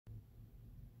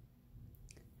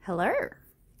Hello,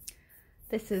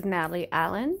 this is Natalie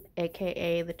Allen,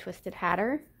 aka the Twisted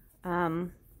Hatter.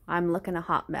 I'm looking a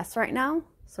hot mess right now,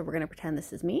 so we're going to pretend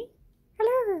this is me.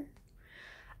 Hello.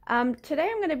 Today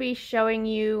I'm going to be showing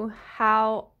you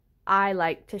how I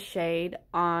like to shade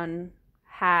on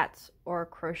hats or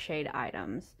crocheted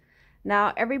items.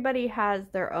 Now, everybody has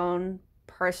their own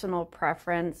personal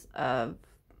preference of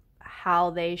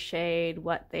how they shade,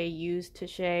 what they use to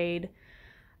shade.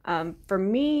 For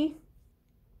me,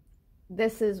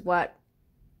 this is what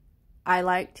I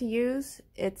like to use.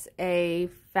 It's a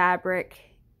fabric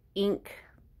ink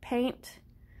paint,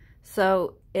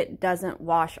 so it doesn't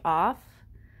wash off.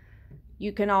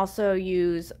 You can also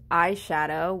use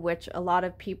eyeshadow, which a lot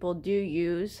of people do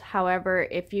use. However,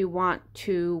 if you want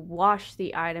to wash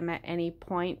the item at any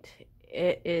point,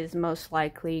 it is most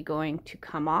likely going to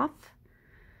come off.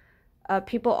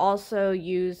 People also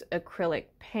use acrylic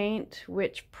paint,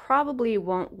 which probably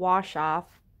won't wash off,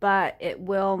 but it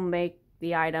will make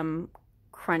the item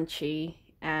crunchy,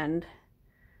 and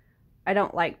I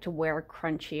don't like to wear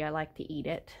crunchy, I like to eat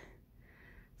it.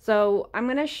 So I'm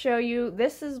going to show you,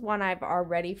 this is one I've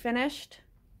already finished,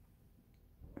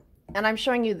 and I'm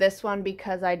showing you this one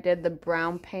because I did the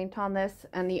brown paint on this,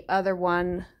 and the other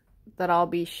one that I'll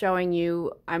be showing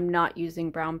you, I'm not using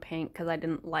brown paint because I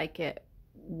didn't like it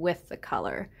with the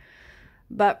color.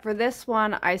 But for this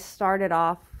one, I started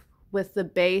off with the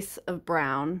base of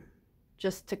brown,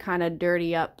 just to kind of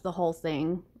dirty up the whole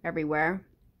thing everywhere.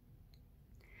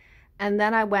 And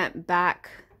then I went back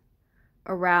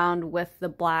around with the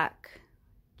black,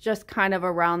 just kind of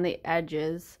around the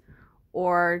edges,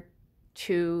 or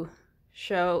to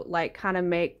show, like, kind of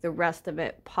make the rest of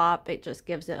it pop. It just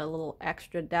gives it a little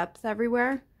extra depth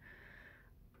everywhere.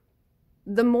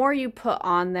 The more you put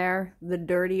on there, the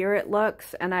dirtier it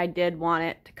looks, and I did want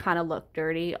it to kind of look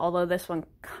dirty, although this one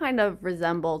kind of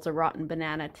resembles a rotten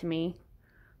banana to me,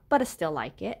 but I still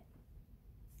like it.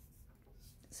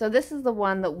 So this is the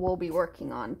one that we'll be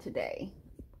working on today.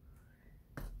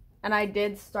 And I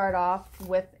did start off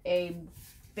with a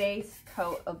base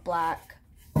coat of black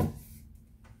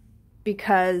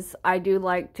because I do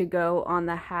like to go on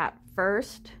the hat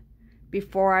first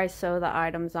before I sew the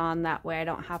items on. That way I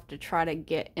don't have to try to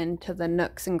get into the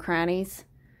nooks and crannies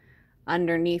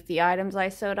underneath the items I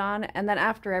sewed on. And then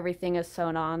after everything is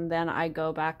sewn on, then I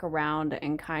go back around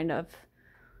and kind of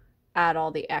add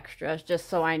all the extras, just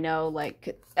so I know,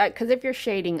 like, because if you're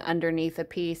shading underneath a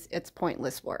piece, it's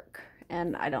pointless work,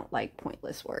 and I don't like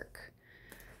pointless work.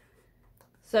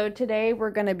 So today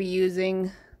we're going to be using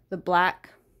the black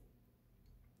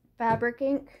fabric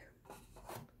ink,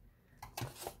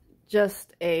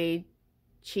 just a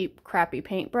cheap crappy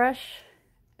paintbrush,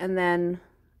 and then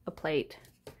a plate,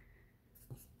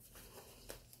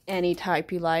 any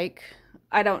type you like.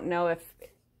 I don't know if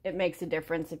it makes a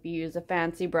difference if you use a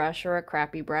fancy brush or a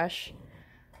crappy brush,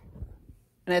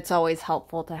 and it's always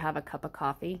helpful to have a cup of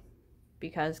coffee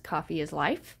because coffee is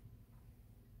life.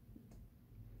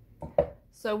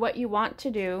 So what you want to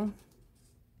do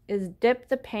is dip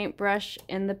the paintbrush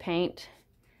in the paint,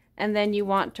 and then you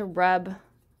want to rub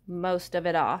most of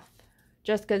it off,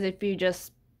 just because if you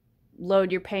just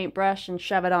load your paintbrush and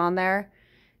shove it on there,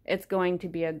 it's going to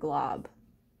be a glob.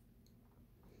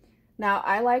 Now,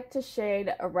 I like to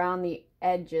shade around the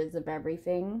edges of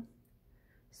everything,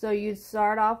 so you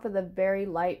start off with a very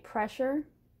light pressure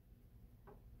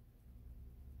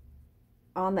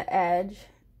on the edge,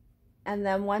 and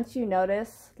then once you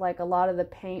notice like a lot of the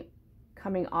paint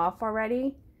coming off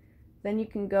already, then you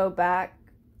can go back,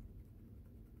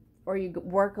 or you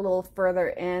work a little further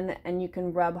in, and you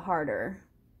can rub harder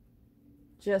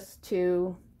just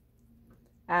to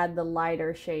add the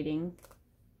lighter shading.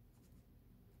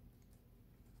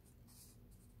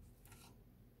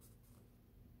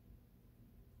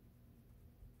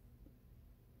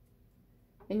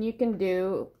 And you can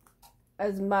do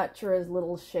as much or as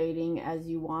little shading as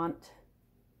you want.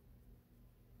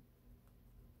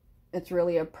 It's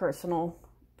really a personal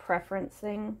preference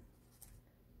thing.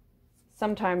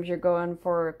 Sometimes you're going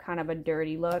for kind of a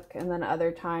dirty look, and then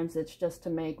other times it's just to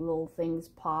make little things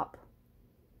pop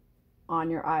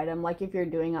on your item. Like if you're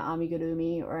doing an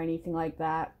amigurumi or anything like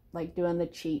that, like doing the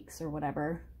cheeks or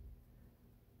whatever.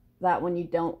 That one you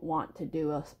don't want to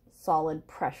do a solid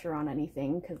pressure on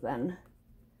anything, because then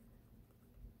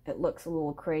it looks a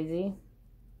little crazy.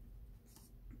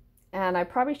 And I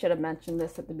probably should have mentioned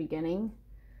this at the beginning,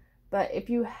 but if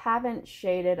you haven't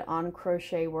shaded on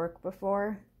crochet work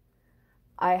before,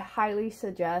 I highly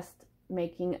suggest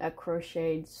making a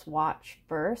crocheted swatch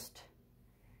first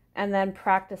and then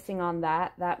practicing on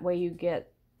that. That way you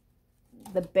get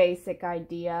the basic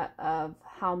idea of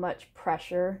how much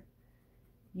pressure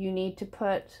you need to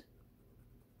put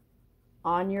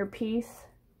on your piece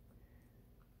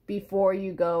before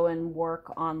you go and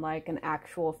work on like an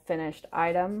actual finished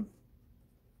item.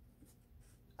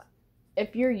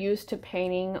 If you're used to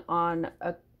painting on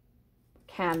a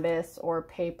canvas or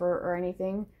paper or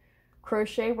anything,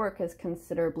 crochet work is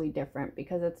considerably different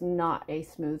because it's not a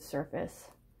smooth surface.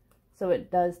 So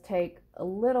it does take a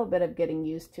little bit of getting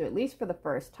used to, at least for the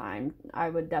first time. I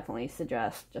would definitely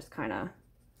suggest just kind of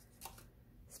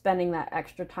spending that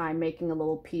extra time making a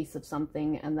little piece of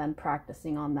something and then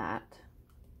practicing on that.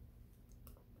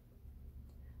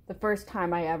 The first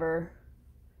time I ever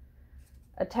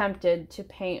attempted to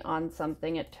paint on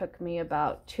something, it took me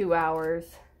about 2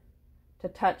 hours to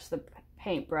touch the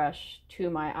paintbrush to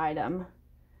my item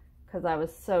because I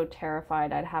was so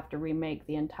terrified I'd have to remake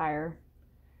the entire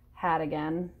hat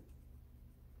again.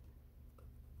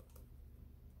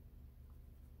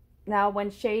 Now,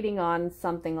 when shading on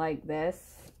something like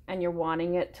this and you're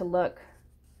wanting it to look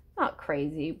not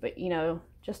crazy, but you know,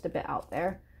 just a bit out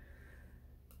there,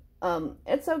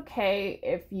 it's okay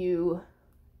if you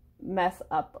mess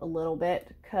up a little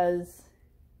bit because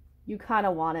you kind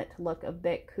of want it to look a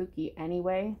bit kooky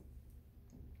anyway.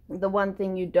 The one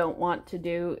thing you don't want to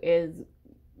do is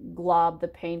glob the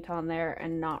paint on there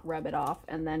and not rub it off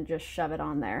and then just shove it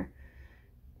on there,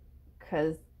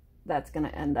 because that's going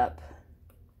to end up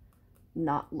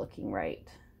not looking right.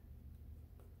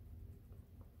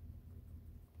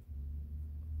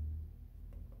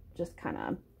 Just kind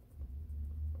of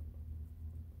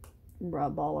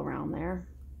rub all around there.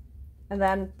 And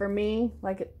then for me,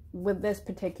 like with this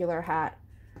particular hat,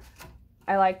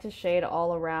 I like to shade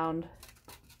all around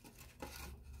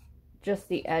just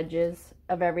the edges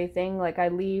of everything. Like I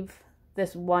leave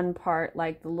this one part,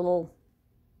 like the little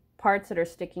parts that are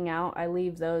sticking out, I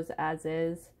leave those as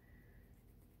is.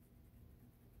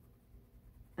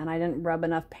 And I didn't rub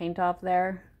enough paint off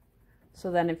there.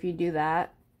 So then if you do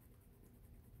that,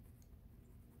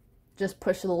 just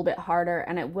push a little bit harder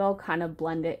and it will kind of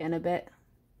blend it in a bit.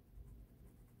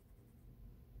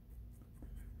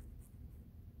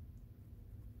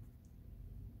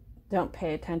 Don't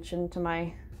pay attention to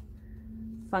my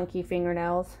funky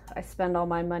fingernails. I spend all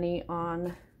my money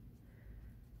on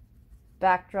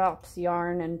backdrops,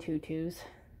 yarn, and tutus,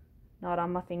 not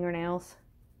on my fingernails.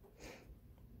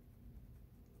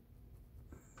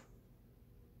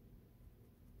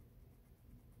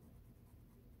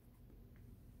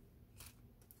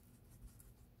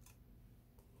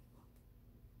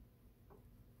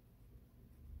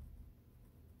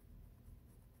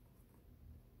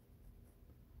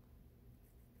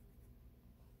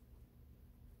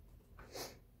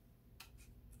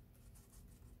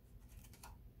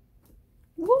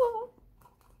 Whoa.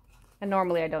 And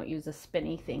normally I don't use a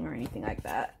spinny thing or anything like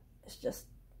that. It's just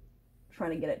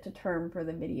trying to get it to turn for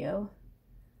the video.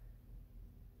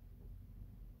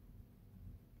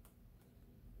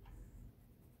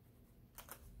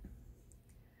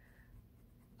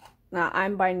 Now,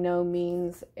 I'm by no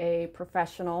means a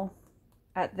professional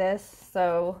at this,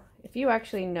 so if you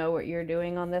actually know what you're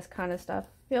doing on this kind of stuff,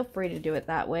 feel free to do it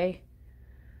that way.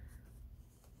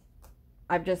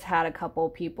 I've just had a couple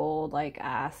people like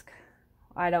ask,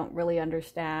 I don't really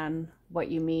understand what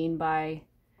you mean by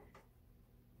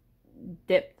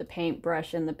dip the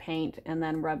paintbrush in the paint and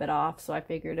then rub it off, so I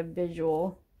figured a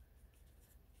visual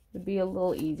would be a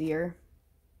little easier.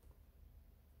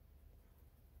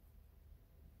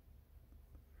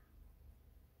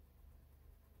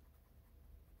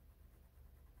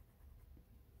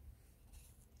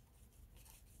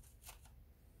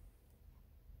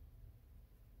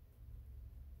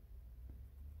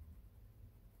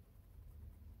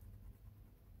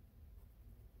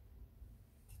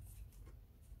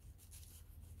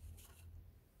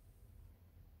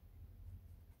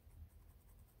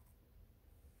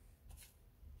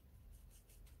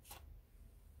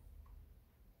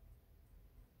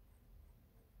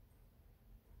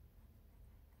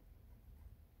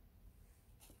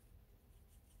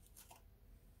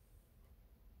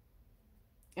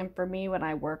 And for me, when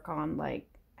I work on like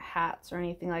hats or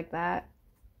anything like that,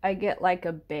 I get like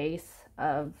a base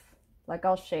of, like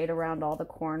I'll shade around all the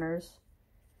corners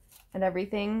and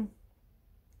everything.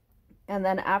 And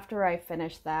then after I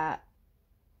finish that,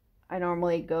 I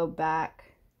normally go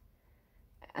back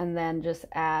and then just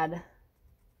add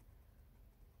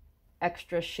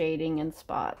extra shading and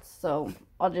spots. So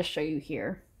I'll just show you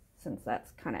here since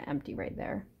that's kind of empty right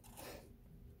there.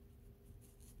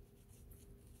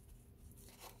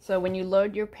 So when you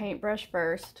load your paintbrush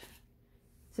first,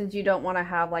 since you don't want to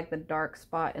have like the dark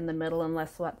spot in the middle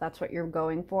unless that's what you're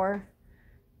going for,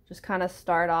 just kind of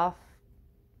start off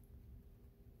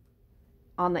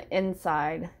on the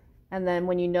inside. And then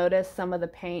when you notice some of the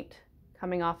paint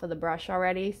coming off of the brush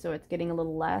already, so it's getting a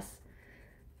little less,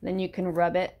 then you can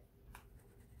rub it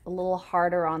a little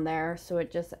harder on there so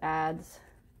it just adds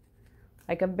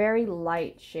like a very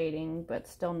light shading but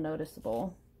still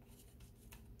noticeable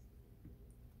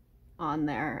on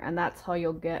there. And that's how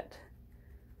you'll get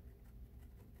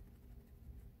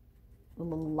the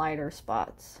little lighter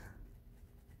spots.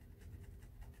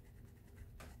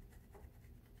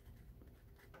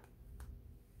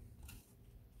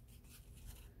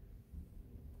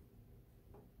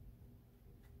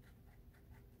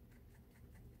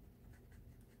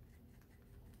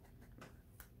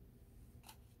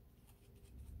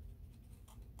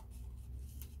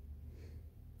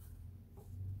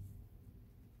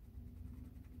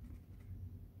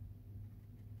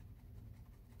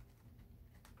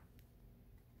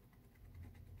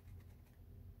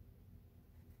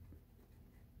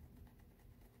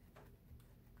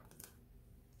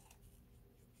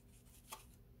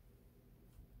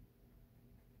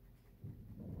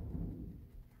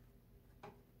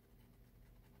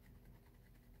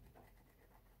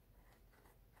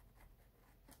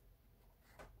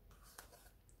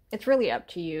 It's really up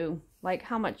to you, like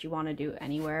how much you want to do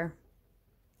anywhere.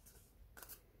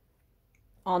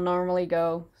 I'll normally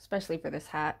go, especially for this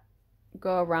hat,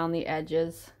 go around the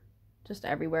edges, just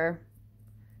everywhere,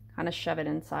 kind of shove it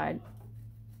inside.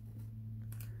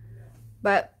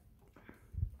 But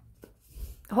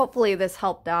hopefully this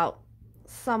helped out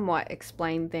somewhat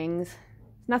explain things.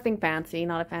 Nothing fancy,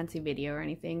 not a fancy video or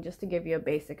anything, just to give you a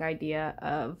basic idea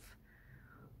of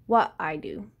what I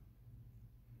do.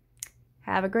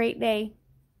 Have a great day.